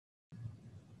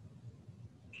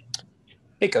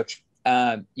Hey, Coach.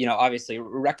 Obviously,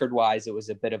 record-wise, it was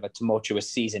a bit of a tumultuous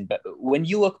season. But when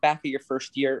you look back at your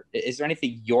first year, is there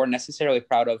anything you're necessarily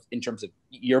proud of in terms of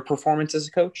your performance as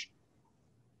a coach?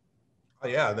 Oh,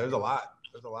 yeah, there's a lot.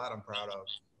 There's a lot I'm proud of.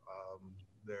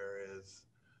 There is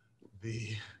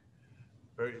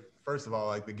first of all,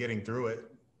 like the getting through it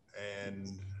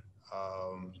and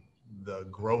the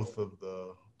growth of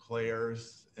the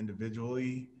players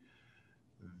individually,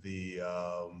 the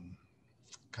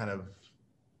kind of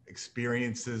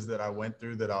experiences that I went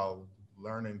through that I'll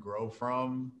learn and grow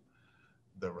from,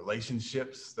 the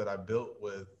relationships that I built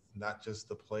with not just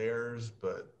the players,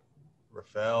 but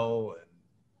Rafael and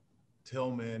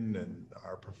Tillman and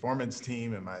our performance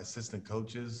team and my assistant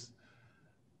coaches,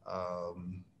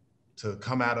 to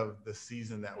come out of the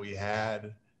season that we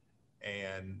had,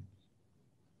 and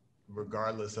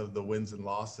regardless of the wins and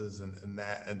losses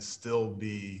and still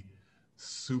be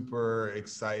super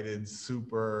excited,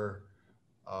 super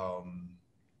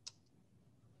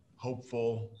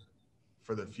hopeful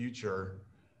for the future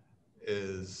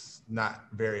is not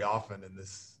very often in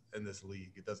this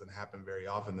league. It doesn't happen very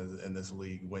often in this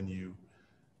league when you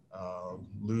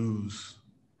lose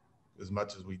as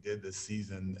much as we did this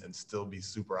season and still be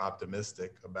super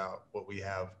optimistic about what we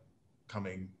have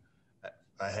coming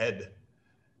ahead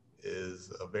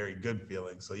is a very good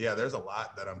feeling. So yeah, there's a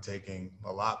lot that I'm taking,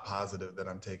 a lot positive that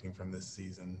I'm taking from this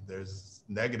season. There's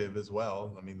negative as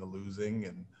well. I mean, the losing,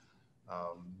 and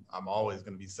I'm always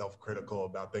going to be self-critical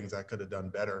about things I could have done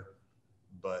better.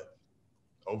 But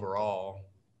overall,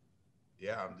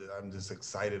 yeah, I'm just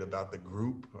excited about the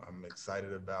group. I'm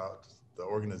excited about the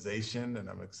organization, and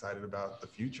I'm excited about the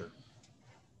future.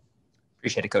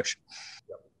 Appreciate it, Coach.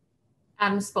 Yep.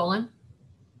 Adam Spolin.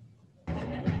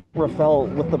 Rafael,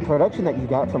 with the production that you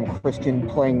got from Christian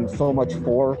playing so much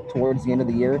towards the end of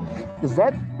the year, does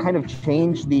that kind of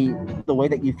change the way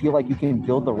that you feel like you can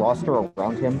build the roster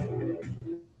around him?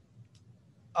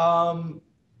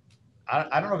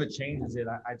 I don't know if it changes it.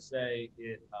 I'd say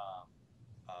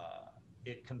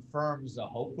it confirms the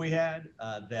hope we had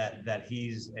that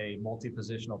he's a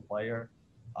multi-positional player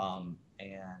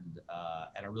and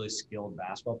a really skilled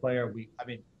basketball player. We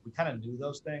kind of knew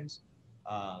those things,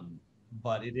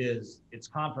 but it's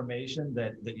confirmation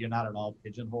that you're not at all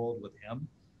pigeonholed with him,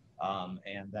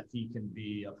 and that he can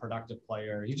be a productive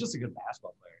player. He's just a good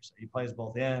basketball player. So he plays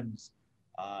both ends.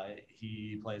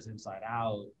 He plays inside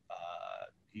out.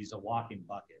 He's a walking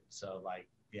bucket. So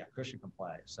Christian can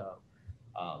play. So,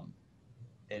 I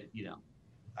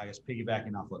guess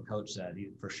piggybacking off what Coach said,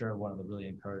 for sure one of the really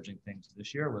encouraging things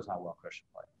this year was how well Christian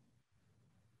played.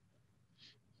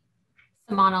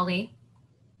 Simon Ali.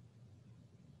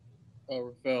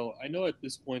 Rafael, I know at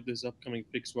this point this upcoming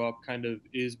pick swap kind of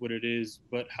is what it is,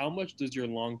 but how much does your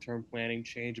long-term planning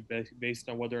change based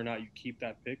on whether or not you keep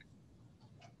that pick?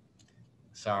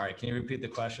 Sorry, can you repeat the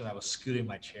question? I was scooting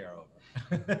my chair over.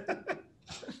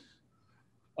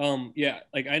 I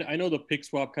know the pick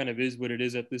swap kind of is what it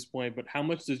is at this point, but how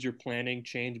much does your planning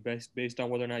change based on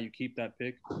whether or not you keep that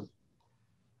pick?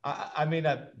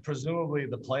 Presumably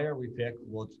the player we pick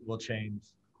will change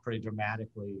pretty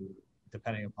dramatically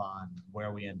depending upon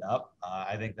where we end up.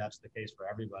 I think that's the case for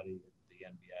everybody in the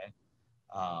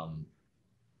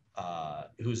NBA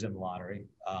who's in the lottery.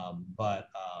 But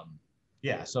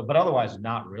otherwise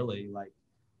not really. Like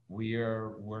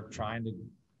we're trying to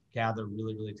gather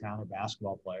really, really talented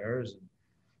basketball players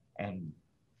and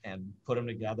put them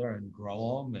together and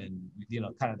grow them. And,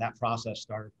 kind of that process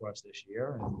started for us this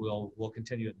year, and we'll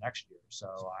continue it next year.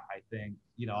 So I think,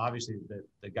 obviously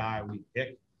the guy we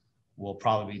pick will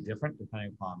probably be different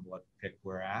depending upon what pick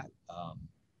we're at.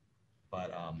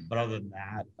 But other than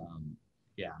that,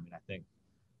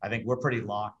 I think we're pretty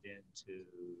locked into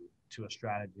a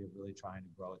strategy of really trying to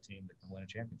grow a team that can win a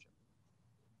championship.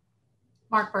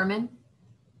 Mark Berman.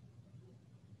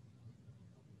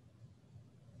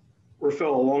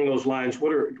 Rafael, along those lines,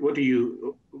 what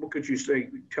could you say,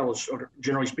 tell us, or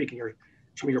generally speaking, are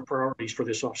some of your priorities for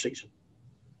this offseason?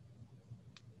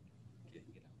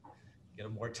 Get a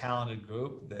more talented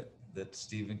group that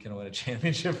Stephen can win a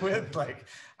championship with.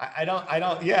 I don't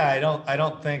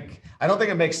think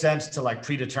it makes sense to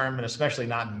predetermine, especially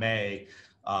not in May,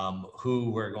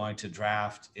 who we're going to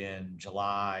draft in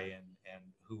July and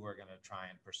who we're going to try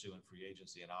and pursue in free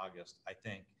agency in August. I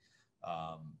think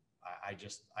I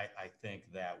think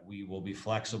that we will be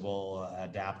flexible,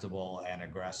 adaptable, and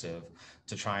aggressive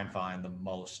to try and find the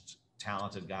most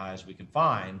talented guys we can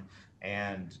find.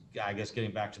 And I guess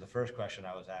getting back to the first question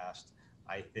I was asked,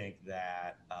 I think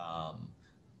that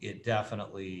it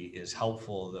definitely is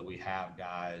helpful that we have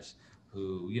guys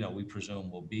who, we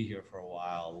presume will be here for a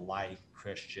while, like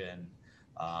Christian,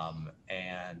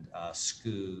 and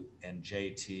Scoot and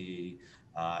JT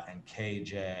and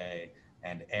KJ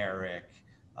and Eric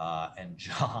and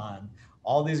John.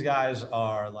 All these guys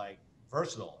are like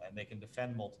versatile, and they can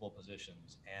defend multiple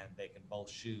positions, and they can both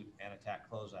shoot and attack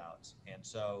closeouts. And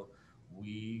so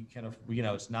we can, you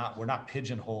know, we're not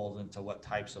pigeonholed into what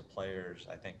types of players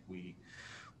I think we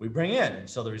bring in. And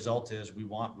so the result is we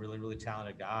want really, really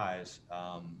talented guys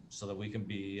so that we can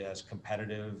be as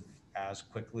competitive as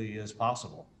quickly as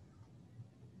possible.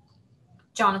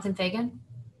 Jonathan Fagan.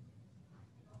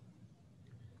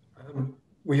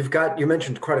 You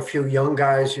mentioned quite a few young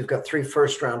guys. You've got 3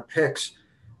 first-round picks.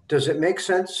 Does it make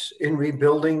sense in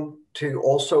rebuilding to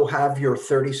also have your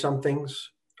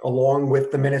 30-somethings along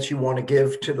with the minutes you want to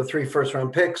give to the 3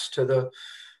 first-round picks, to the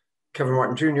Kevin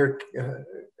Martin Jr.,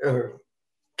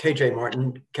 KJ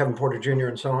Martin, Kevin Porter Jr.,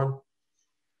 and so on?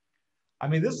 I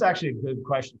mean, this is actually a good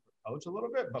question for Coach a little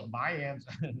bit, but my answer,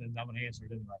 and I'm going to answer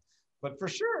it anyway, but for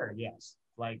sure, yes.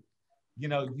 Like, you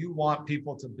know, you want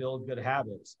people to build good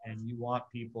habits, and you want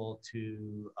people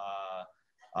to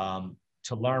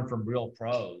learn from real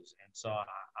pros. And so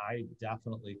I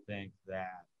definitely think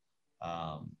that,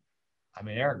 I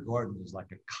mean, Eric Gordon is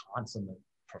like a consummate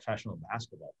professional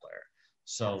basketball player.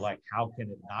 So like, how can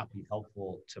it not be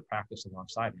helpful to practice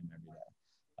alongside him every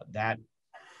day?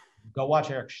 Go watch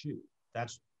Eric shoot.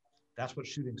 That's what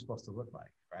shooting's supposed to look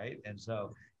like, right? And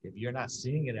so if you're not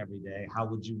seeing it every day, how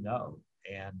would you know?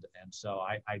 And so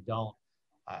I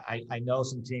know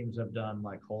some teams have done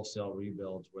like wholesale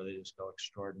rebuilds where they just go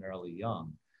extraordinarily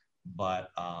young,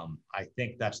 but I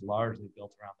think that's largely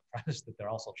built around the premise that they're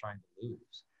also trying to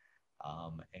lose.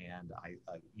 And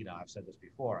you know, I've said this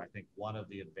before, I think one of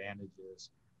the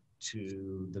advantages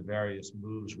to the various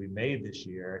moves we made this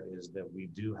year is that we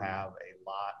do have a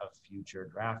lot of future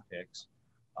draft picks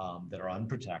that are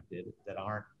unprotected, that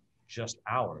aren't just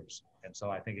ours. And so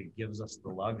I think it gives us the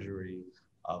luxury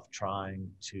of trying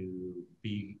to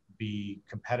be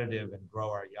competitive and grow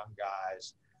our young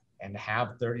guys and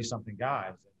have 30-something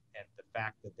guys. And the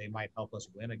fact that they might help us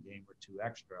win a game or 2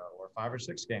 extra or 5 or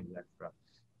 6 games extra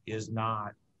is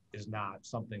not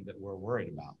something that we're worried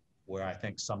about. Where I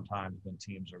think sometimes when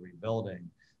teams are rebuilding,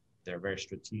 they're very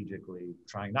strategically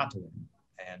trying not to win.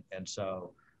 And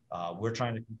so we're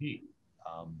trying to compete.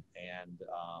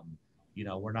 You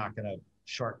know, we're not going to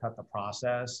shortcut the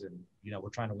process, and you know, we're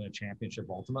trying to win a championship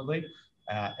ultimately,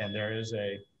 and there is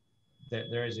a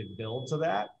build to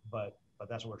that, but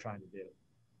that's what we're trying to do.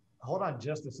 Hold on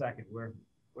just a second, we're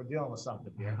dealing with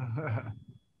something here.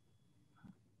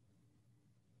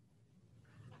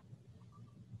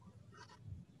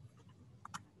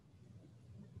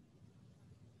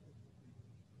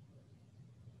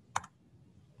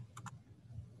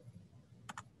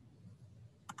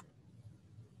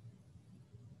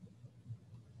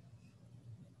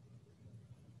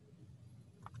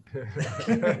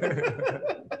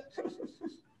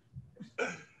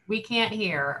 We can't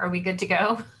hear. Are we good to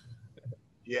go?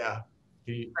 Yeah.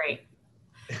 Great.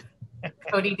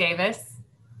 Cody Davis.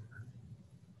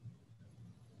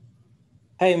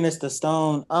 Hey, Mr.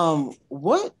 Stone,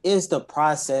 what is the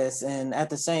process, and at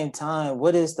the same time,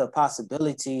 what is the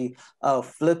possibility of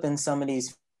flipping some of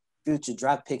these future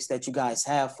draft picks that you guys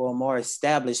have for a more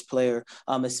established player,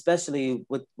 especially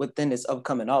within this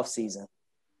upcoming offseason?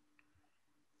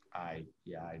 I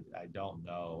don't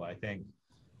know. I think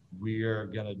we're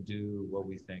going to do what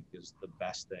we think is the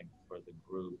best thing for the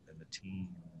group and the team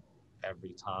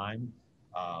every time.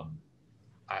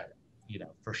 You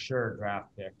know, for sure, draft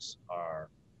picks are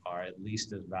at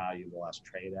least as valuable as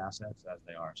trade assets as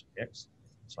they are as picks.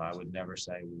 So I would never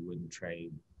say we wouldn't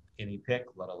trade any pick,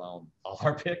 let alone all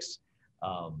our picks.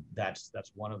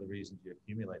 That's one of the reasons you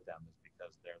accumulate them, is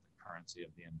because they're the currency of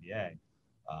the NBA.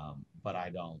 But I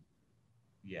don't.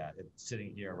 Yeah,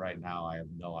 sitting here right now, I have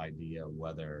no idea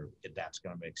whether that's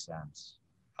going to make sense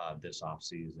this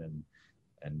offseason,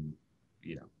 and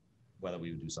you know, whether we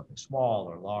would do something small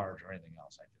or large or anything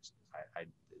else. I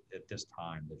at this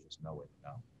time, there's just no way to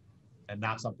know, and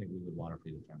not something we would want to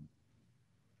predetermine.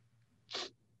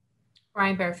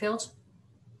 Ryan Bearfield.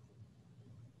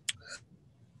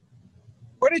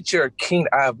 Where did your keen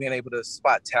eye of being able to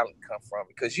spot talent come from?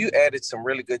 Because you added some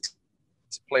really good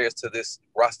players to this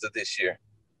roster this year.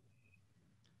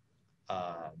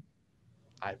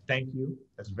 I thank you.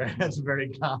 That's very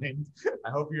kind. I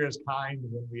hope you're as kind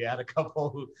when we add a couple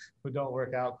who don't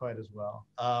work out quite as well.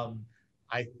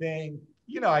 I think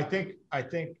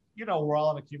we're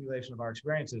all an accumulation of our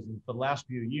experiences. And for the last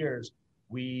few years,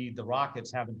 the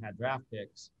Rockets haven't had draft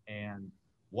picks. And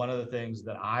one of the things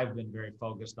that I've been very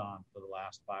focused on for the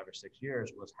last 5 or 6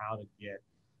 years was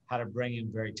how to bring in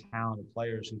very talented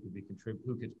players who could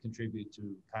contribute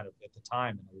to kind of at the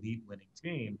time an elite winning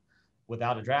team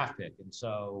without a draft pick. And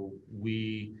so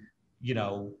we,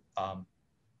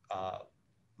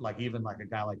 like even like a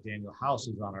guy like Danuel House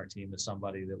who's on our team is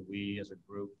somebody that we as a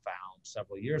group found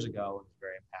several years ago and was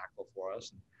very impactful for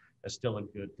us and is still a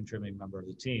good contributing member of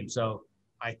the team. So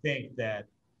I think that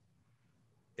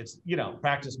it's,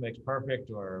 practice makes perfect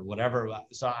or whatever.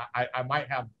 So I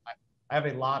have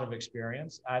a lot of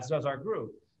experience, as does our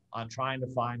group, on trying to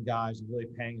find guys and really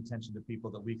paying attention to people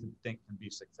that we can think can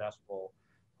be successful,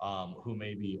 who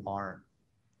maybe aren't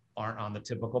on the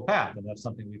typical path. And that's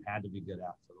something we've had to be good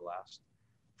at for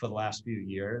the last few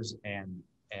years. And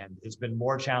it's been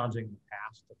more challenging in the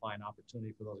past to find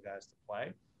opportunity for those guys to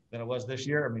play than it was this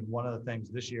year. I mean, one of the things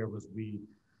this year was we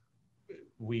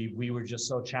were just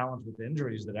so challenged with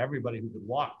injuries that everybody who could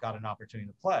walk got an opportunity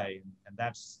to play. And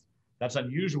that's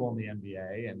unusual in the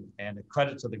NBA, and a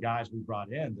credit to the guys we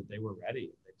brought in that they were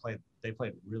ready. They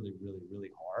played really, really, really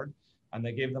hard, and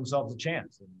they gave themselves a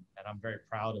chance. And I'm very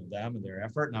proud of them and their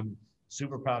effort. And I'm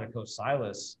super proud of Coach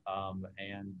Silas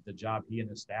and the job he and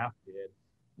his staff did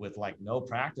with like no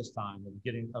practice time of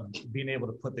being able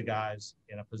to put the guys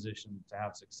in a position to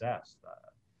have success.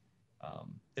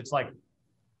 It's like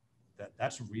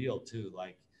that's real too.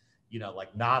 Like,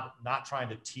 like not trying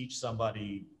to teach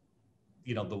somebody,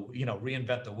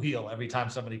 reinvent the wheel every time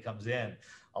somebody comes in.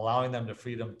 Allowing them the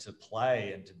freedom to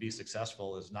play and to be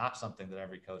successful is not something that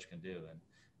every coach can do. And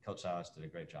Coach Silas did a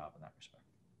great job in that respect.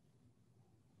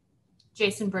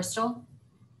 Jason Bristol.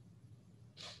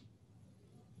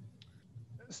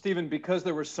 Stephen, because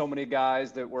there were so many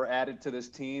guys that were added to this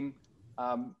team,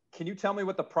 can you tell me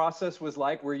what the process was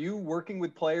like? Were you working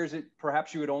with players that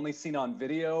perhaps you had only seen on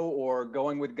video, or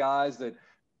going with guys that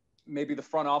maybe the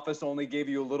front office only gave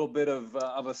you a little bit of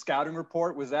a scouting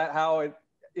report? Was that how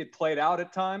it played out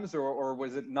at times, or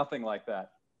was it nothing like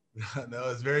that? No,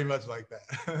 it's very much like that.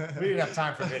 We didn't have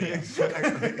time for video.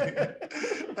 Exactly.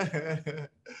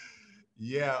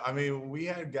 Yeah, I mean, we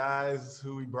had guys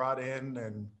who we brought in,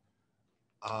 and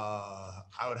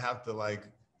I would have to like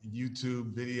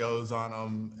YouTube videos on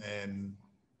them, and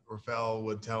Rafael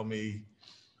would tell me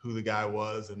who the guy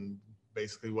was and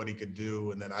basically what he could do,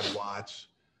 and then I'd watch,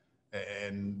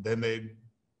 and then they'd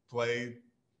play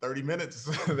 30 minutes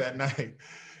that night.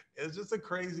 It's just a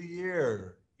crazy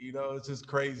year. It's just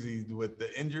crazy with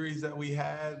the injuries that we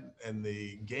had and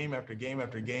the game after game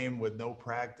after game with no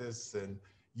practice, and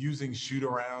using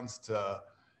shoot-arounds to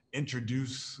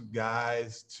introduce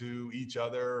guys to each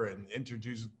other and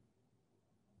introduce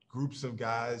groups of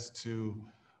guys to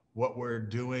what we're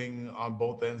doing on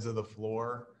both ends of the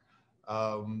floor.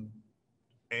 And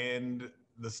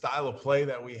the style of play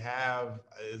that we have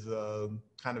is a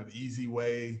kind of easy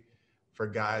way for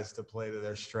guys to play to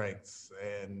their strengths.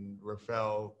 And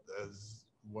Rafael, as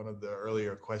one of the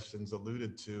earlier questions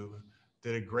alluded to,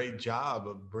 did a great job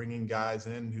of bringing guys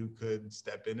in who could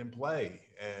step in and play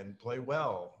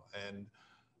well and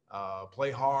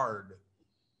play hard,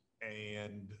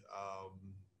 and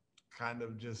kind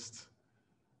of just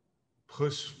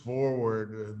push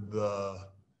forward the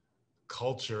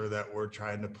culture that we're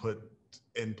trying to put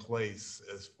in place,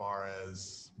 as far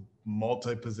as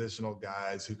multi-positional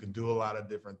guys who can do a lot of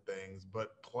different things,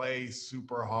 but play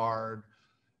super hard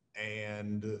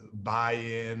and buy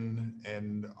in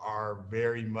and are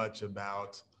very much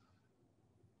about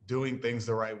doing things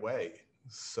the right way.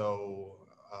 So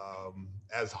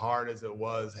as hard as it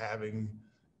was having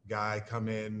guy come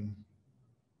in,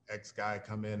 X guy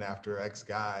come in after X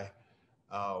guy,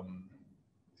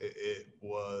 it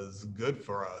was good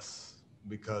for us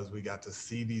because we got to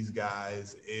see these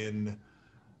guys in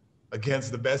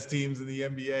against the best teams in the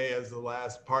NBA as the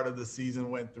last part of the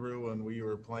season went through, and we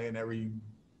were playing every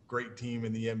great team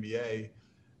in the NBA.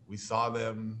 We saw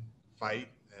them fight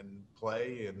and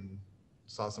play and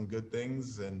saw some good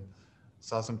things and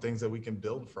saw some things that we can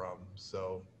build from.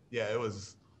 So yeah, it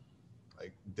was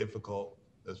like difficult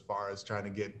as far as trying to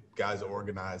get guys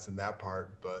organized in that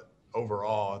part. But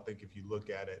overall, I think if you look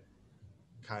at it,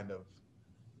 kind of,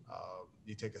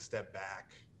 you take a step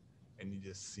back and you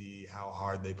just see how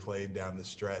hard they played down the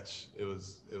stretch. It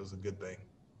was a good thing.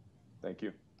 Thank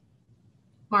you.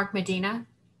 Mark Medina.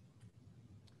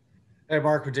 Hey,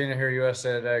 Mark Medina here,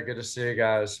 USA Today. Good to see you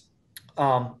guys.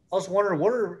 I was wondering,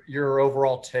 what are your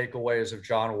overall takeaways of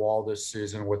John Wall this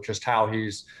season with just how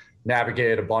he's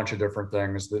navigated a bunch of different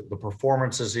things, the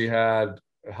performances he had,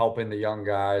 helping the young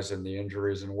guys, and the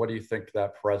injuries, and what do you think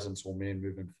that presence will mean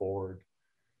moving forward?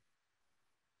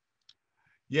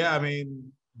 Yeah, I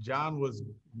mean, John was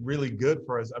really good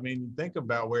for us. I mean, think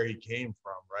about where he came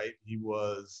from, right? He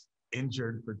was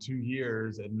injured for 2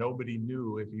 years and nobody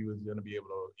knew if he was going to be able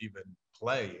to even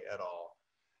play at all.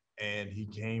 And he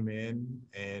came in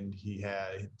and he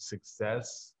had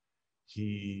success.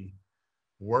 He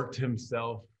worked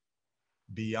himself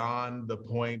beyond the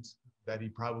point that he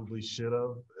probably should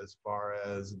have, as far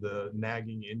as the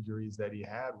nagging injuries that he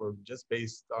had were just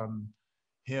based on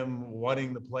him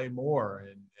wanting to play more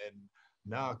and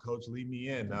nah, coach, leave me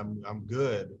in. I'm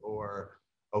good. Or,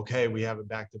 okay, we have a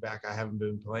back-to-back. I haven't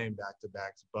been playing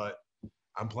back-to-backs, but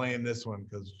I'm playing this one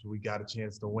because we got a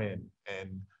chance to win.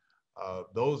 And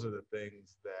those are the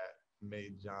things that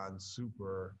made John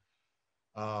super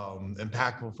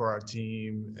impactful for our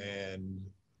team, and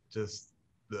just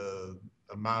the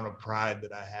amount of pride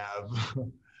that I have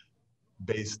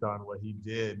based on what he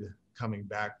did coming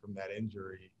back from that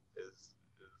injury is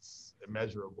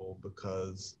immeasurable,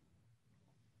 because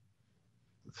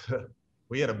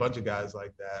we had a bunch of guys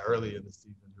like that early in the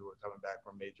season who were coming back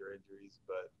from major injuries,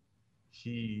 but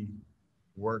he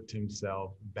worked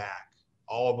himself back,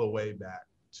 all the way back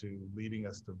to leading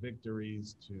us to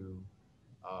victories, to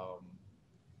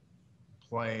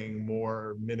playing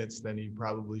more minutes than he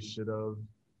probably should have,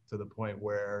 to the point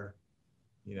where,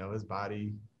 you know, his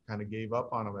body kind of gave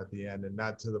up on him at the end, and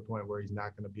not to the point where he's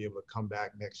not going to be able to come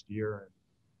back next year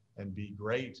and be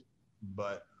great.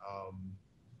 But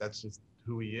that's just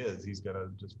who he is. He's going to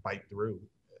just fight through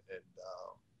and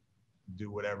do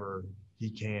whatever he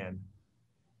can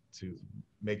to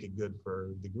make it good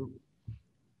for the group.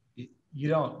 You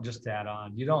don't, just to add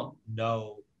on, you don't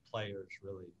know players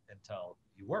really until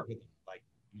you work with them. Like,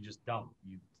 you just don't.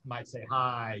 You might say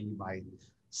hi, you might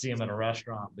see them in a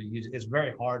restaurant, but it's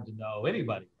very hard to know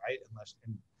anybody, right?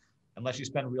 Unless you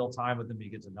spend real time with them, you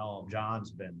get to know them.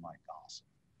 John's been like awesome.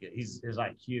 His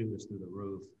IQ is through the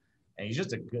roof, and he's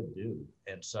just a good dude.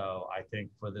 And so I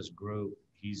think for this group,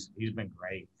 he's been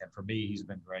great, and for me, he's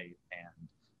been great. And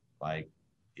like,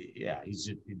 yeah,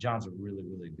 John's a really,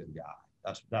 really good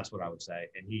guy. That's what I would say.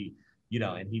 And he, you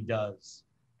know, and he does,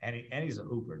 and he's a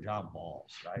hooper. John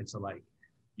balls, right? So like,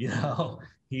 you know,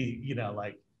 he, you know,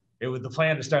 like, it was the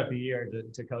plan to start the year,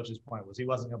 to Coach's point, was he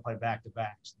wasn't going to play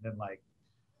back-to-backs. And then, like,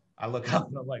 I look up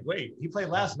and I'm like, wait, he played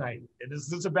last night, and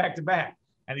this is a back-to-back,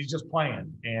 and he's just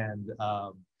playing. And,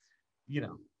 you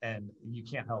know, and you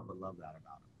can't help but love that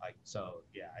about him. Like, so,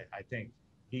 yeah, I think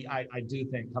I do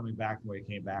think coming back from where he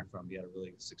came back from, he had a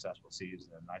really successful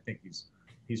season. And I think he's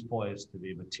poised to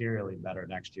be materially better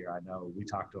next year. I know we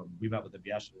talked to him, we met with him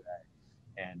yesterday,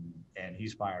 and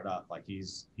he's fired up. Like,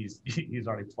 he's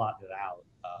already plotted it out.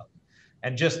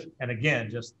 And again,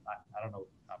 I don't know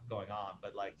what's going on,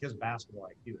 but like, his basketball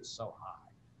IQ is so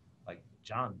high. Like,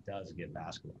 John does get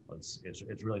basketball. It's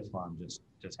really fun just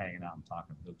hanging out and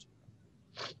talking hoops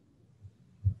with him.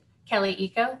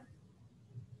 𝗖𝗢𝗡𝗘𝗖𝗧.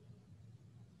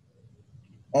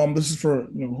 This is for,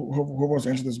 you know, who wants to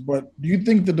answer this, but do you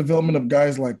think the development of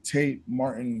guys like Tate,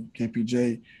 Martin,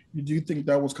 KPJ, do you think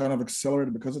that was kind of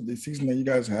accelerated because of the season that you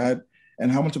guys had?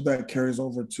 And how much of that carries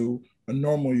over to a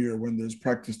normal year when there's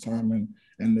practice time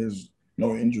and there's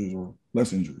no injuries or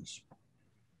less injuries?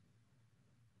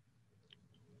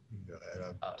 Go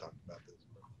ahead, I'll talk about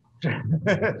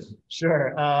this.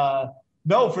 Sure.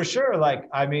 No, for sure. Like,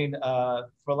 I mean,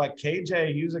 for like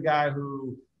KJ, he's a guy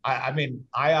who, I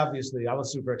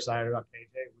was super excited about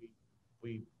KJ.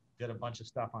 We did a bunch of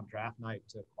stuff on draft night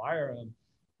to acquire him,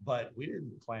 but we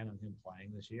didn't plan on him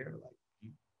playing this year. Like, he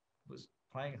was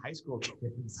playing high school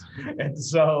kids. And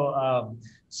so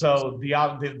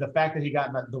the fact that he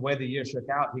got, the way the year shook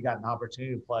out, he got an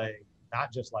opportunity to play,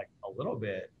 not just like a little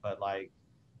bit, but like,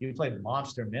 he played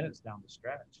monster minutes down the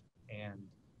stretch and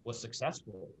was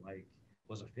successful, like,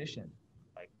 was efficient.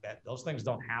 Like, that, those things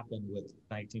don't happen with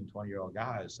 19, 20-year-old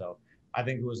guys. So I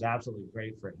think it was absolutely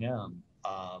great for him.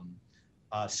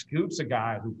 Scoot's a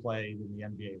guy who played in the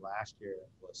NBA last year,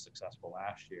 was successful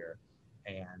last year.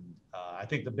 And I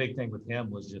think the big thing with him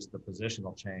was just the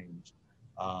positional change,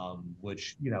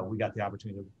 which, you know, we got the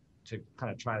opportunity to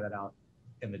kind of try that out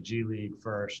in the G League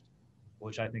first,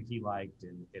 which I think he liked,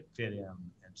 and it fit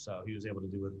him. And so he was able to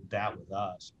do that with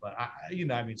us. But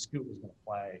Scoot was going to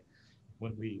play.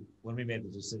 When we made the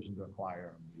decision to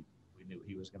acquire him, we knew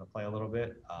he was going to play a little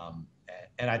bit.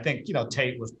 And I think, you know,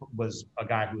 Tate was a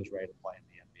guy who was ready to play in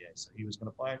the NBA, so he was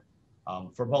going to play.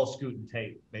 For both Scoot and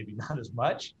Tate, maybe not as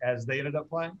much as they ended up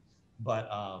playing, but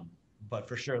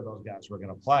for sure those guys were going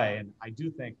to play. And I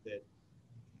do think that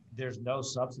there's no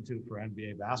substitute for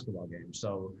NBA basketball games.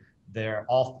 So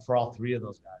for all three of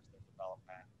those guys, their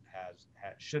development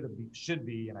should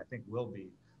be, and I think will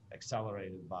be,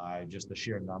 accelerated by just the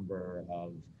sheer number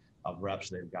of reps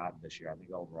they've gotten this year. I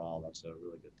think overall that's a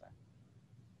really good thing.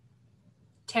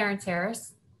 Terrence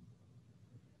Harris.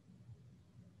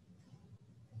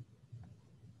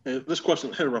 Hey, this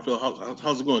question, hey Rafael,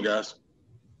 how's it going, guys?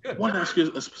 Good. I want to ask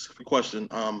you a specific question.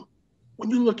 When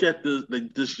you look at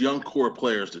this young core of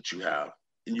players that you have,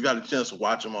 and you got a chance to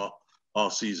watch them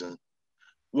all season,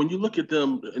 when you look at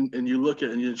them and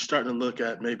you're starting to look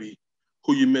at maybe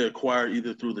who you may acquire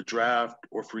either through the draft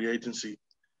or free agency,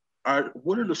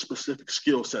 what are the specific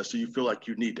skill sets do you feel like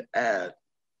you need to add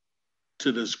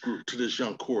to this group, to this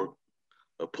young core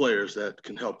of players that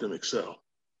can help them excel?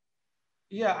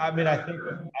 Yeah, I mean, I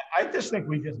just think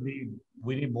we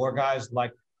need more guys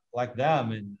like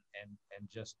them, and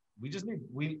we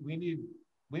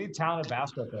need talented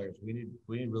basketball players. We need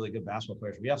really good basketball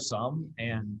players. We have some,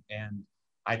 and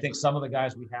I think some of the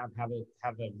guys we have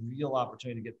a real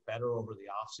opportunity to get better over the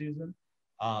offseason.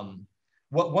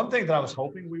 One thing that I was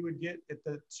hoping we would get at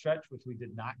the stretch, which we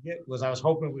did not get, was I was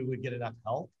hoping we would get enough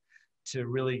help to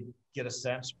really get a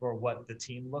sense for what the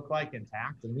team looked like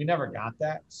intact, and we never got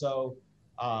that. So.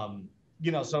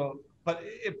 But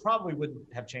it probably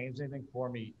wouldn't have changed anything for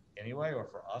me anyway, or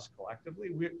for us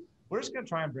collectively. We're just going to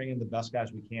try and bring in the best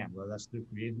guys we can, whether that's through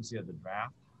free agency or the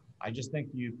draft. I just think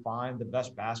you find the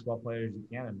best basketball players you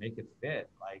can and make it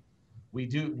fit. Like we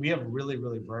have really,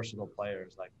 really versatile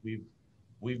players. Like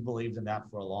we've believed in that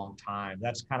for a long time.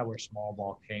 That's kind of where small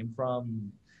ball came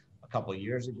from a couple of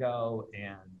years ago.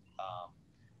 And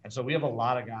so we have a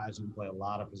lot of guys who play a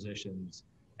lot of positions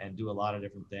and do a lot of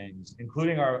different things,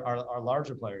 including our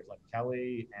larger players like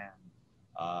Kelly and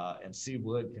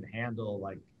𝗖𝗎𝗪 can handle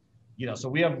so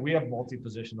we have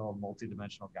multi-positional,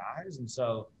 multi-dimensional guys. And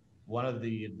so one of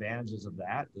the advantages of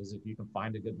that is if you can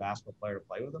find a good basketball player to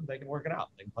play with them, they can work it out.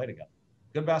 They can play together.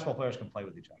 Good basketball players can play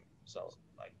with each other. So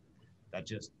that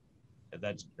just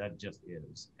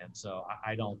is. And so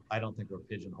I don't think we're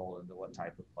pigeonholed into what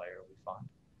type of player we find.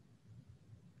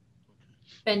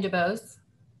 Ben DuBose.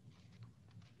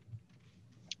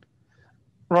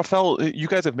 Rafael, you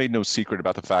guys have made no secret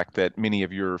about the fact that many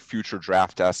of your future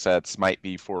draft assets might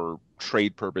be for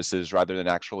trade purposes rather than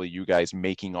actually you guys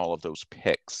making all of those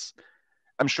picks.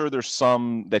 I'm sure there's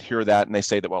some that hear that and they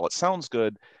say that while it sounds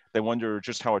good, they wonder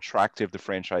just how attractive the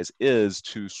franchise is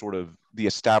to sort of the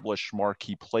established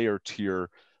marquee player tier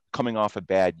coming off a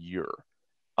bad year.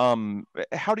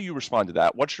 How do you respond to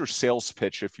that? What's your sales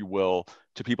pitch, if you will,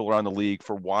 to people around the league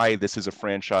for why this is a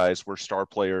franchise where star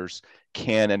players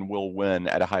can and will win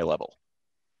at a high level?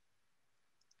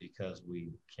 Because we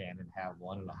can and have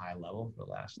won at a high level for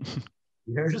the last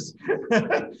years.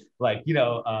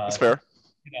 It's fair.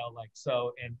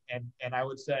 And I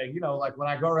would say, when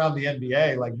I go around the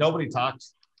NBA, nobody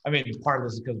talks. I mean, part of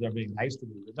this is because they're being nice to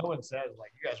me, but no one says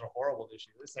you guys are horrible this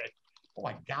year. They say, oh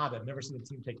my God, I've never seen a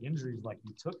team take injuries like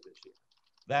you took this year.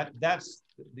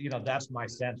 That's my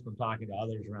sense from talking to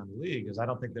others around the league, is I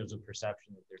don't think there's a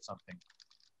perception that there's something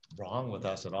wrong with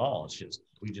us at all. It's just,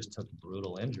 we just took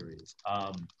brutal injuries.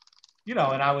 And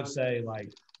I would say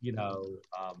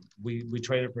we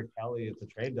traded for Kelly at the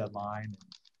trade deadline.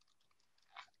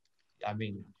 I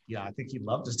mean, I think he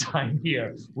loved his time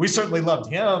here. We certainly loved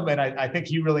him. And I think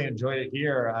he really enjoyed it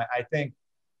here. I think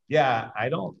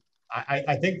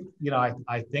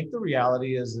the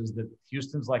reality is that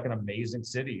Houston's like an amazing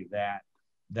city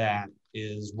that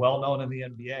is well known in the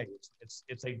NBA.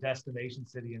 It's a destination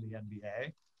city in the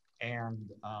NBA, and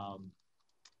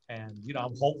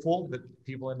I'm hopeful that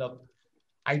people end up.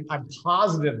 I'm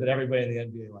positive that everybody in the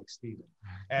NBA likes Stephen,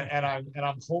 and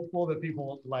I'm hopeful that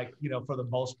people for the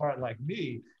most part like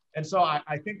me. And so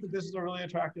I think that this is a really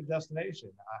attractive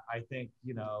destination. I think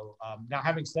now,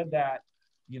 having said that,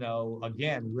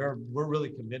 again, we're really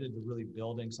committed to really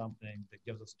building something that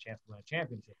gives us a chance to win a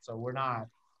championship. So we're not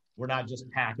just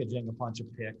packaging a bunch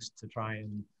of picks to try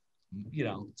and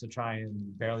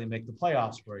barely make the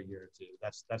playoffs for a year or two.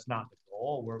 That's not the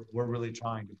goal. We're really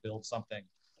trying to build something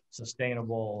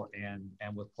sustainable and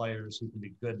with players who can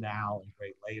be good now and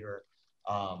great later.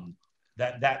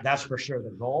 That's for sure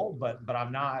the goal. But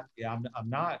I'm not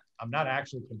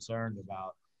actually concerned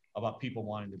about people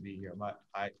wanting to be here.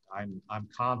 I'm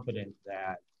confident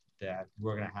that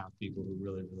we're going to have people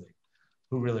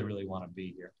who really want to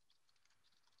be here.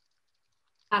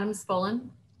 Adam Spolane.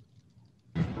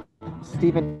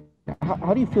 Stephen,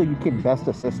 how do you feel you can best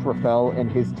assist Rafael and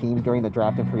his team during the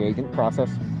draft and free agent process?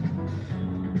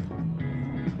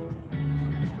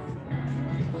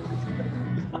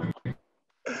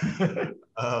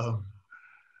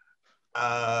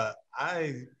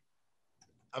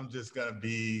 I'm just gonna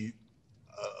be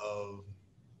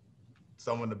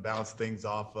someone to bounce things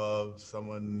off of,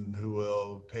 someone who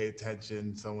will pay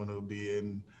attention, someone who will be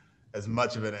in as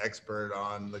much of an expert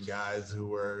on the guys who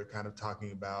we're kind of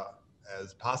talking about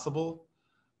as possible.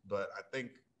 But I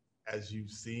think as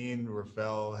you've seen,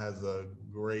 Rafael has a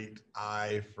great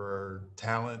eye for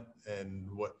talent and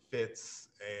what fits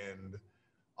and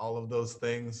all of those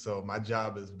things. So my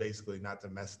job is basically not to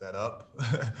mess that up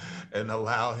and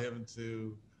allow him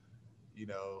to, you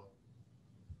know,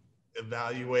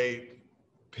 evaluate,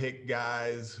 pick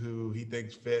guys who he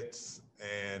thinks fits.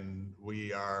 And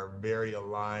we are very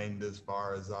aligned as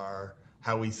far as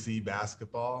how we see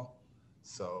basketball.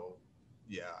 So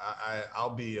yeah,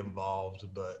 I'll be involved,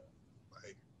 but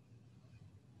like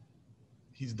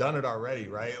he's done it already,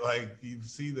 right? Like you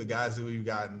see the guys that we've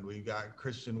gotten. We've got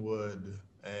Christian Wood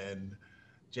and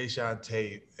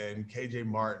𝗖𝗎𝗓𝗡𝗖𝗧 and KJ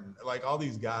Martin, like all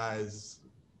these guys,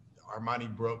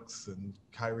 Armani Brooks and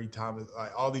Kyrie Thomas,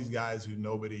 like all these guys who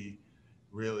nobody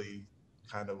really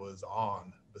kind of was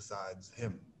on besides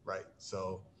him, right?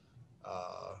 So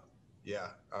yeah,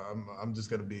 I'm just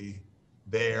gonna be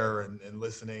there and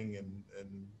listening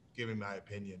and giving my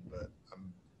opinion, but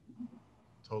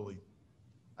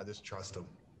I just trust him.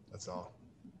 That's all.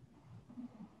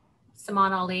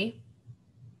 Saman Ali.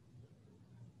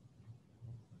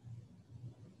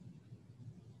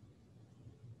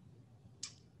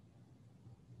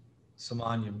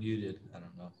 Saman, you're muted. I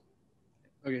don't know.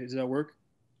 Okay, does that work?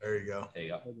 There you go. There you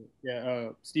go. Okay. Yeah,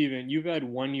 Stephen, you've had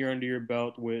 1 year under your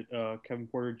belt with Kevin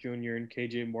Porter Jr. and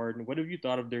KJ Martin. What have you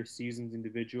thought of their seasons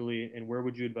individually, and where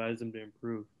would you advise them to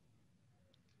improve?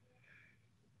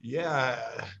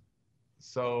 Yeah.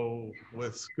 So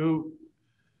with Scoop,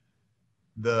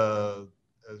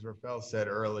 as Rafael said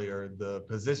earlier, the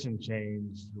position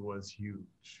change was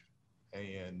huge,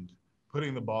 and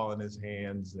putting the ball in his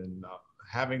hands and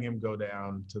having him go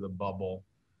down to the bubble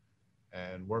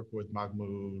and work with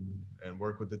Mahmoud and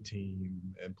work with the team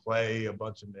and play a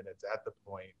bunch of minutes at the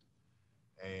point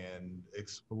and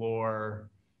explore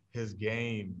his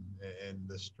game and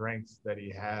the strengths that he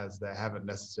has that haven't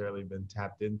necessarily been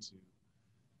tapped into.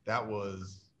 That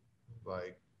was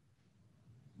like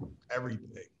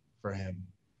everything for him.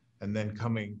 And then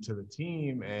coming to the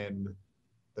team and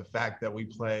the fact that we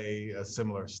play a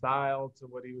similar style to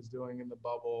what he was doing in the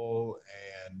bubble,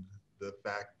 and the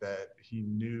fact that he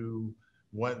knew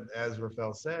when, as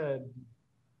Rafael said,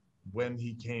 when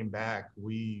he came back,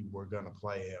 we were going to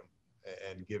play him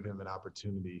and give him an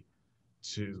opportunity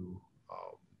to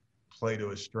play to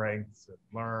his strengths and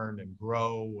learn and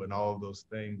grow and all of those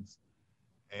things.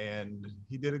 And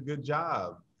he did a good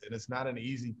job. And it's not an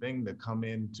easy thing to come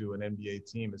into an NBA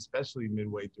team, especially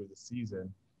midway through the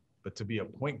season, but to be a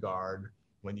point guard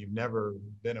when you've never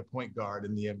been a point guard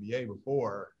in the NBA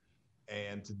before,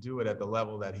 and to do it at the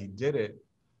level that he did it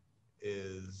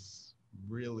is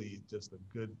really just a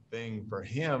good thing for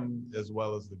him as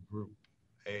well as the group.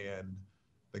 And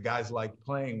the guys liked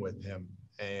playing with him,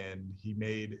 and he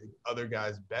made other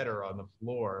guys better on the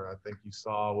floor. I think you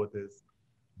saw with his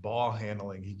ball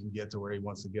handling, he can get to where he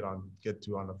wants to get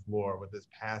to on the floor. With his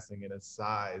passing and his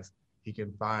size, he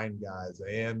can find guys,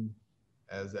 and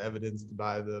as evidenced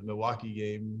by the Milwaukee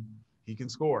game, he can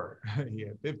score. He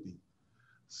had 50.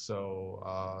 So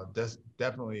that's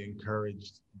definitely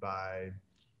encouraged by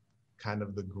kind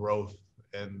of the growth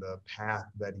and the path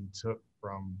that he took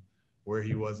from where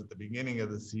he was at the beginning of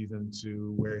the season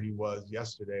to where he was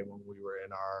yesterday when we were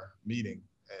in our meeting.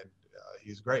 And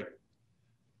he's great.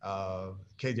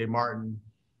 KJ Martin,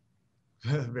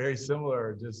 very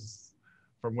similar, just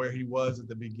from where he was at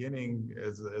the beginning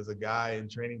as a guy in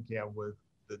training camp with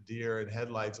the deer and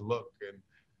headlights look,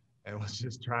 and was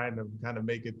just trying to kind of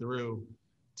make it through,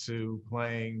 to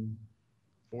playing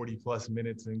 40 plus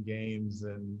minutes in games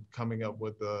and coming up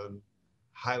with a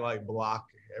highlight block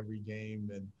every game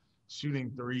and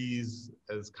shooting threes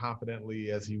as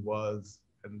confidently as he was,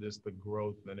 and just the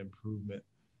growth and improvement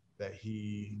that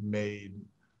he made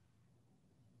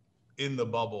in the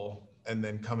bubble, and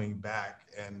then coming back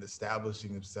and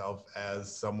establishing himself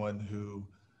as someone who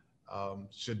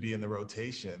should be in the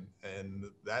rotation. And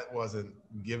that wasn't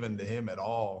given to him at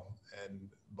all. And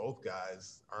both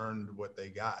guys earned what they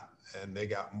got, and they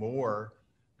got more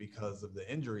because of the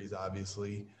injuries,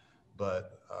 obviously,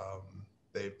 but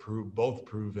they've both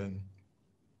proven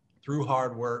through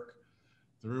hard work,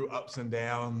 through ups and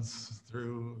downs,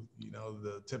 through,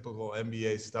 the typical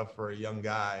NBA stuff for a young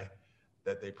guy,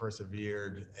 that they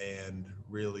persevered and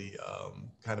really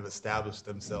kind of established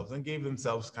themselves and gave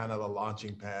themselves kind of a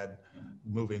launching pad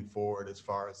moving forward as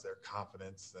far as their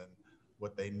confidence and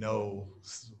what they know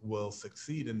will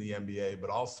succeed in the NBA,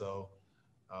 but also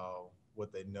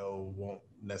what they know won't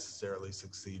necessarily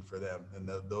succeed for them. And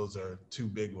those are two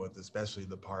big ones, especially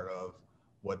the part of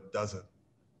what doesn't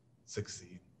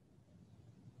succeed.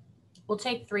 We'll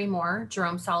take three more.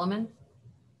 Jerome Solomon.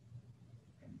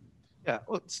 Yeah,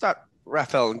 well, it's not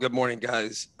Rafael, and good morning,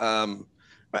 guys. I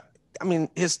mean,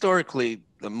 historically,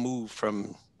 the move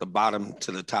from the bottom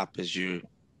to the top, as you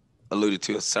alluded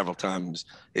to several times,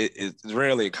 it's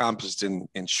rarely accomplished in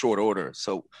short order.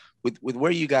 So with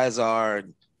where you guys are,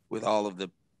 with all of the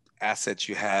assets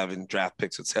you have in draft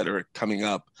picks, et cetera, coming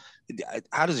up,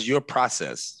 how does your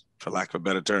process, for lack of a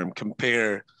better term,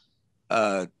 compare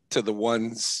to the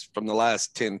ones from the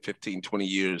last 10, 15, 20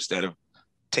 years that have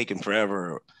taken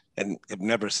forever and have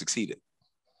never succeeded?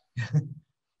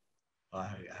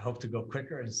 I hope to go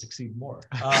quicker and succeed more.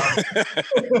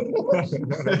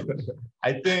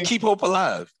 I think keep hope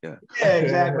alive. Yeah. Yeah,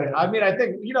 exactly. I mean, I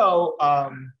think,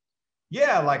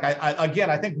 yeah, like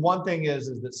I think one thing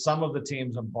is that some of the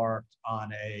teams embarked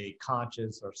on a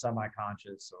conscious or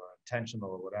semi-conscious or intentional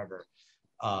or whatever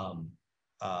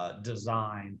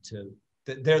design to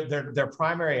their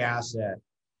primary asset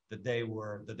that they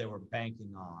were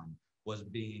banking on was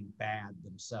being bad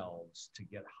themselves to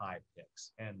get high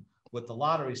picks. And with the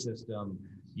lottery system,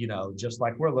 just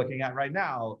like we're looking at right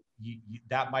now,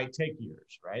 that might take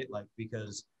years, right? Like,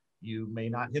 because you may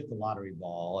not hit the lottery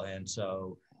ball. And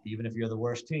so even if you're the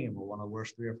worst team or one of the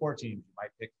worst 3 or 4 teams, you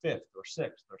might pick 5th or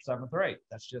 6th or 7th or 8th.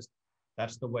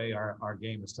 That's the way our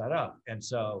game is set up. And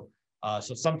so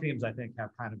some teams, I think, have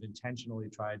kind of intentionally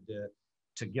tried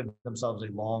to give themselves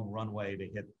a long runway to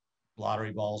hit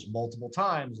lottery balls multiple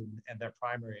times, and their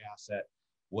primary asset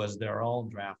was their own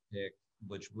draft pick,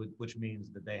 which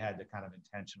means that they had to kind of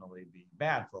intentionally be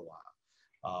bad for a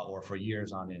while or for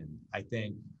years on end. I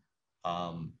think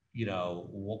one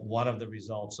of the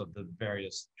results of the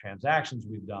various transactions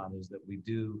we've done is that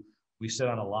we sit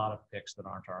on a lot of picks that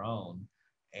aren't our own,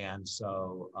 and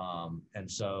so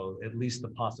at least the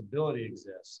possibility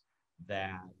exists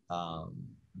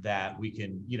that we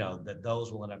can, that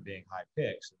those will end up being high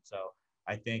picks. And so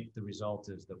I think the result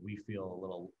is that we feel a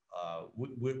little,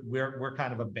 we're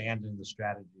kind of abandoning the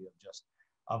strategy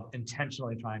of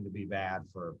intentionally trying to be bad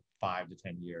for 5 to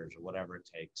 10 years or whatever it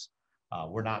takes.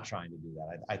 We're not trying to do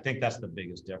that. I think that's the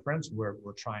biggest difference. We're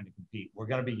trying to compete. We're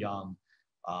going to be young.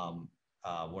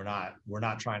 We're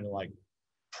not trying to like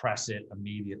press it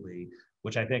immediately,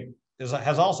 which I think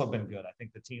has also been good. I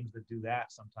think the teams that do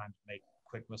that sometimes make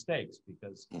quick mistakes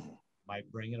because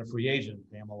might bring in a free agent,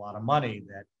 pay him a lot of money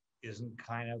that isn't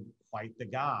kind of quite the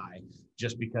guy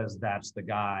just because that's the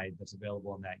guy that's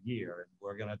available in that year. And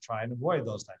we're going to try and avoid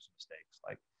those types of mistakes.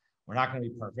 Like, we're not going to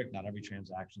be perfect. Not every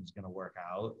transaction is going to work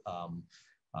out,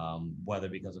 whether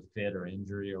because of fit or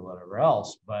injury or whatever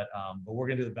else. But we're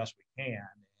going to do the best we can,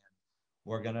 and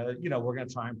we're going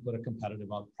to try and put a competitive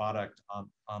product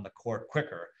on the court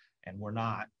quicker. And we're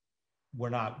not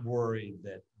worried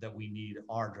that we need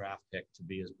our draft pick to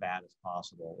be as bad as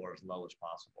possible or as low as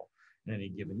possible in any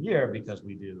given year, because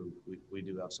we do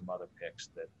have some other picks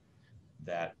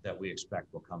that we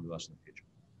expect will come to us in the future.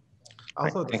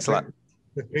 Also, thanks a lot.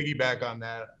 To piggyback on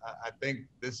that, I think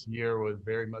this year was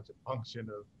very much a function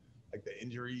of like the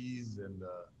injuries and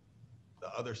the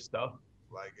other stuff.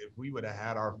 Like, if we would have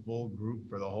had our full group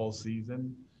for the whole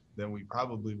season, then we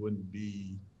probably wouldn't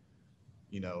be,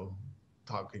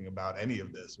 talking about any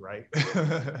of this, right?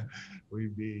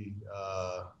 We'd be,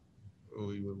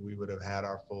 we would have had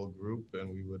our full group,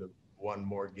 and we would have won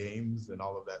more games and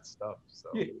all of that stuff. So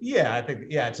yeah, I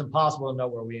think it's impossible to know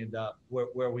where we end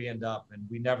up, and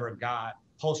we never got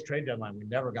post trade deadline. We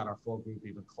never got our full group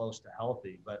even close to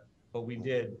healthy, but we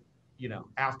did.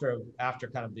 After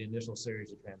kind of the initial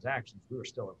series of transactions, we were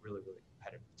still a really, really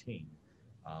competitive team.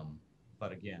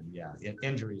 But again,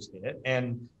 injuries hit,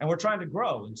 and we're trying to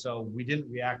grow, and so we didn't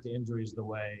react to injuries the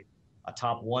way a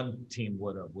top 1 team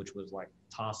would have, which was like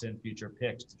toss in future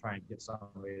picks to try and get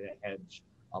somebody to hedge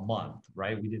a month,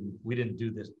 right? We didn't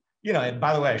do this, And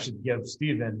by the way, I should give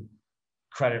Stephen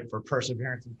credit for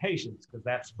perseverance and patience, because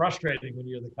that's frustrating when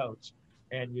you're the coach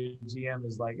and your GM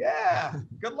is like, "Yeah,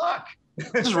 good luck,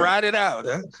 just ride it out."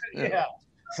 Huh? Yeah.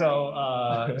 So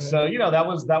that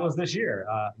was this year,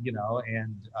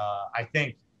 and I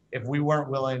think if we weren't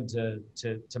willing to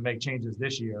make changes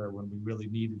this year when we really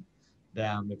needed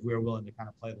them, if we were willing to kind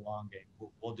of play the long game,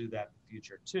 we'll do that in the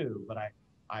future too. But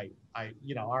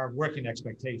our working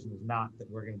expectation is not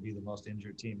that we're going to be the most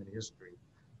injured team in history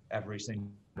every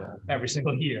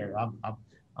single year.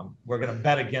 We're going to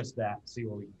bet against that and see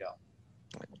where we can go.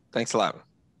 Thanks a lot.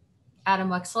 Adam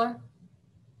Wexler.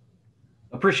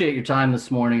 Appreciate your time this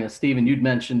morning. Stephen, you'd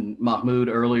mentioned Mahmoud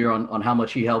earlier on how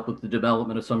much he helped with the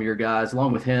development of some of your guys,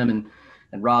 along with him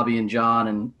and Robbie and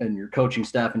John and your coaching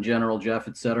staff in general, Jeff,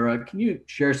 et cetera. Can you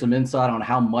share some insight on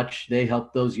how much they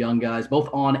helped those young guys, both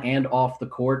on and off the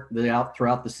court,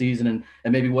 throughout the season,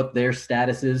 and maybe what their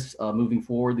status is moving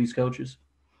forward, these coaches?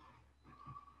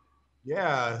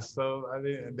 Yeah, so I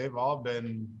mean, they've all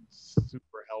been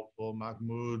super helpful.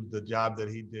 Mahmoud, the job that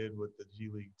he did with the G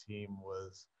League team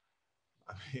was,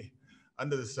 I mean,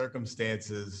 under the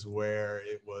circumstances where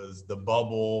it was the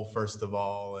bubble, first of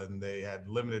all, and they had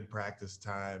limited practice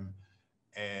time,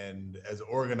 and as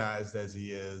organized as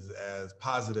he is, as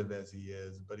positive as he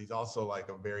is, but he's also like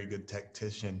a very good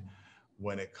tactician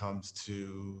when it comes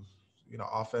to,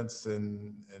 offense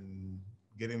and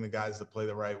getting the guys to play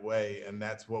the right way. And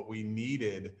that's what we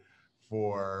needed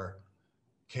for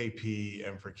KP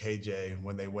and for KJ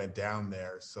when they went down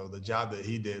there. So the job that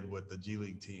he did with the G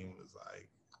League team was like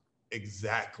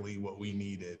exactly what we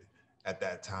needed at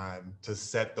that time to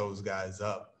set those guys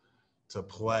up to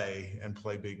play and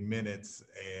play big minutes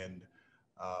and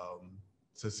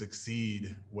to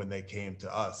succeed when they came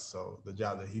to us. So the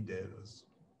job that he did was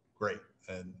great.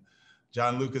 And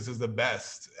John Lucas is the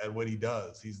best at what he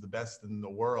does. He's the best in the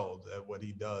world at what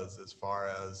he does as far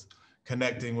as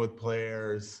connecting with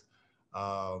players,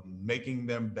 making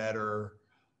them better,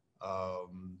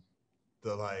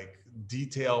 the like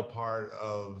detail part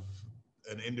of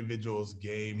an individual's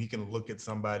game. He can look at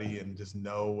somebody and just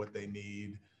know what they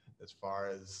need as far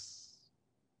as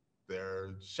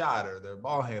their shot or their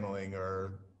ball handling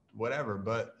or whatever.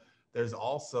 But there's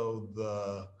also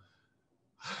the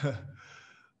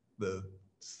the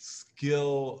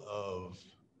skill of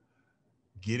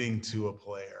getting to a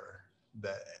player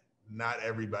that not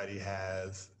everybody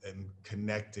has, and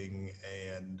connecting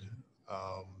and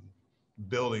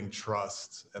building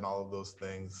trust and all of those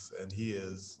things. And he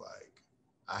is like,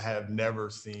 I have never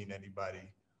seen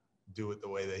anybody do it the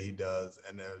way that he does,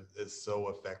 and is so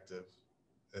effective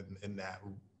in that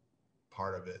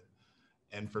part of it.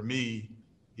 And for me,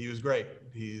 he was great.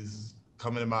 He's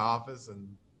coming to my office and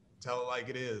tell it like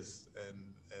it is, and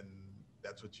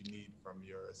that's what you need from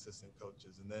your assistant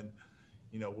coaches. And then,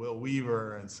 Will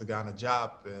Weaver and Sagana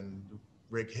Diop and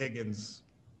Rick Higgins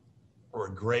were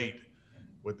great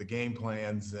with the game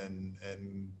plans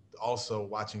and also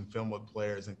watching film with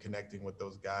players and connecting with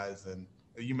those guys. And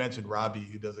you mentioned Robbie,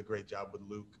 who does a great job with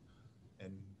Luke,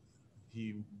 and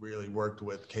he really worked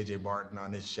with KJ Martin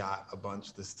on his shot a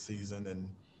bunch this season. And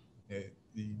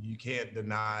you can't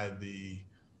deny the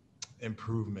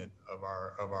improvement of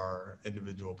our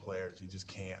individual players. You just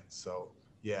can't. So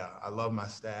yeah, I love my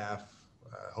staff.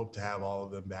 I hope to have all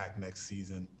of them back next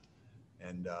season.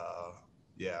 And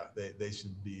yeah, they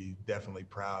should be definitely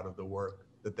proud of the work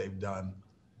that they've done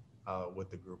with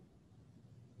the group.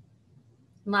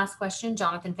 Last question,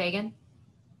 Jonathan Fagan.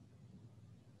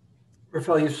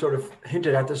 Rafael, you sort of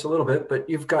hinted at this a little bit, but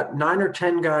you've got 9 or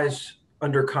 10 guys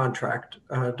under contract,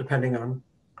 depending on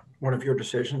one of your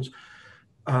decisions.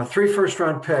 3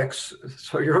 first-round picks,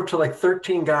 so you're up to like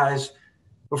 13 guys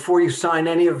before you sign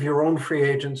any of your own free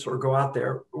agents or go out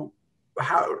there.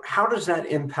 How does that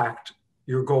impact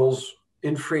your goals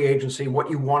in free agency, what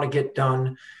you want to get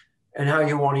done, and how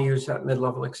you want to use that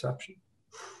mid-level exception?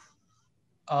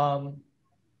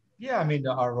 Yeah, I mean,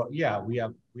 we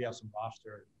have some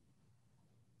roster,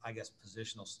 I guess,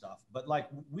 positional stuff, but like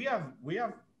we have.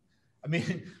 I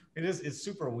mean, it's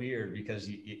super weird because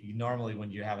you normally, when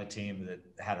you have a team that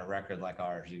had a record like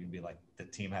ours, you can be like, the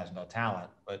team has no talent,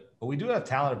 but we do have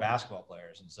talented basketball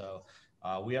players. And so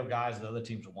we have guys that other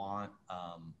teams want.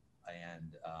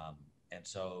 And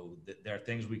so there are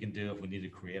things we can do if we need to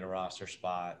create a roster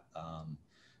spot.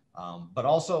 But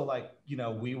also, like,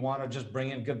 we want to just bring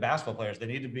in good basketball players. They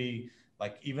need to be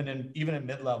like, even in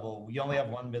mid-level, we only have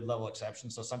one mid-level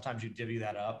exception. So sometimes you divvy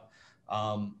that up.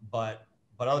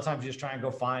 But other times you just try and go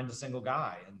find a single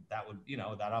guy, and that would,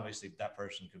 that obviously that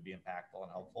person could be impactful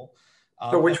and helpful.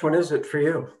 So which one is it for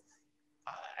you?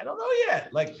 I don't know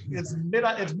yet. Like it's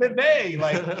mid-May.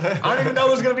 Like I don't even know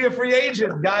who's going to be a free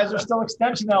agent. Guys are still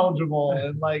extension eligible,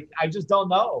 and like I just don't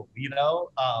know.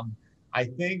 I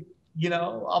think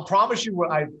I'll promise you.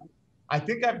 I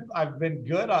think I've been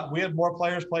good. We had more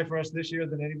players play for us this year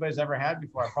than anybody's ever had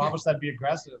before. I promise I'd be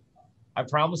aggressive. I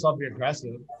promise I'll be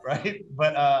aggressive, right?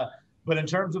 But in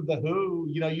terms of the who,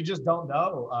 you just don't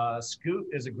know. Scoot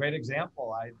is a great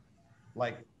example.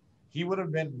 He would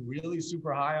have been really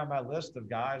super high on my list of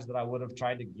guys that I would have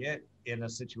tried to get in a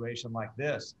situation like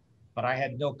this. But I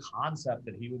had no concept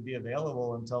that he would be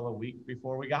available until a week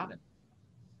before we got him.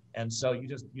 And so you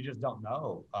just don't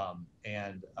know.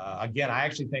 Again, I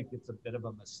actually think it's a bit of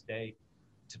a mistake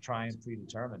to try and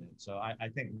predetermine it. So I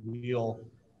think we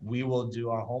will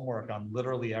do our homework on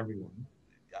literally everyone.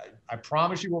 I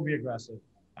promise you we'll be aggressive,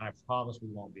 and I promise we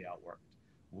won't be outworked.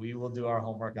 We will do our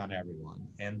homework on everyone,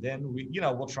 and then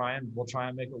we'll try and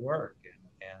make it work,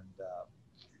 and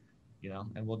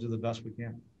we'll do the best we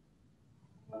can.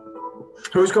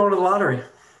 Who's going to the lottery?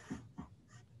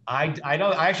 I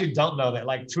actually don't know that,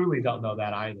 like truly don't know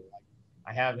that either. Like,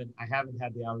 I haven't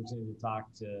had the opportunity to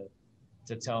talk to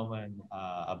Tillman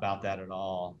about that at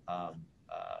all.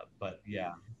 But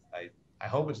yeah, I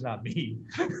hope it's not me.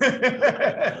 but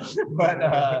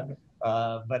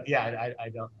yeah, I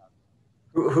don't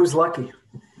know. Who's lucky?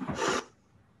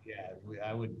 Yeah,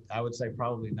 I would say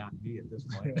probably not me at this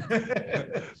point.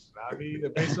 Not me.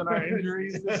 Based on our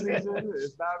injuries this season,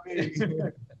 it's not me.